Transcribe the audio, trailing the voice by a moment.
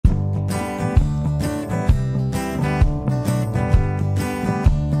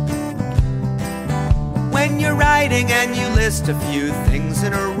writing and you list a few things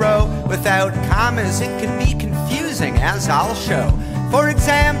in a row without commas, it can be confusing, as I'll show. For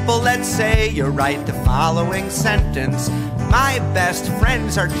example, let's say you write the following sentence: my best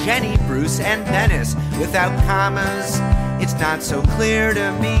friends are Jenny, Bruce, and Dennis. Without commas, it's not so clear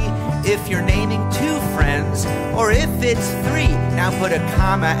to me if you're naming 2 friends or if it's 3. Now put a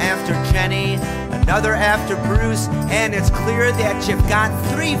comma after Jenny, another after Bruce, and it's clear that you've got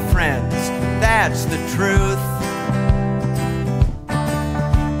 3 friends. That's the truth.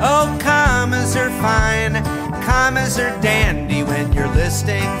 Oh, commas are fine, commas are dandy when you're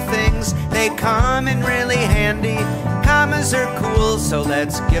listing things. They come in really handy. Commas are cool, so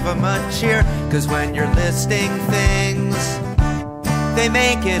let's give them a cheer, 'cause when you're listing things, they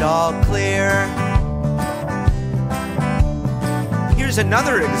make it all clear. Here's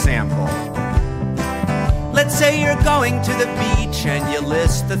another example. Let's say you're going to the beach and you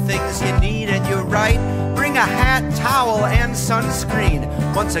list the things you need and you write: bring a hat, towel, and sunscreen.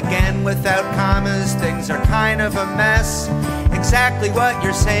 Once again, without commas, things are kind of a mess. Exactly what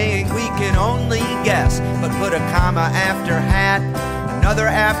you're saying we can only guess, but put a comma after hat, another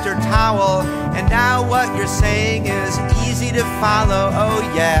after towel, and now what you're saying is easy to follow. Oh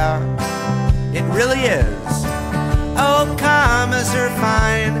yeah, it really is. Oh, commas are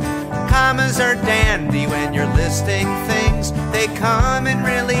fine, commas are dandy when you're listing things. They come in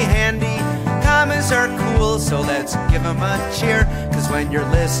really handy. Commas are cool, so let's give them a cheer, 'cause when you're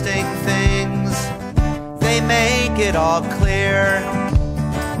listing things, they make it all clear.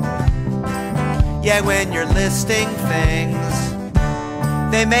 Yeah, when you're listing things,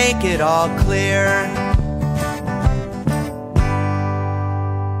 they make it all clear.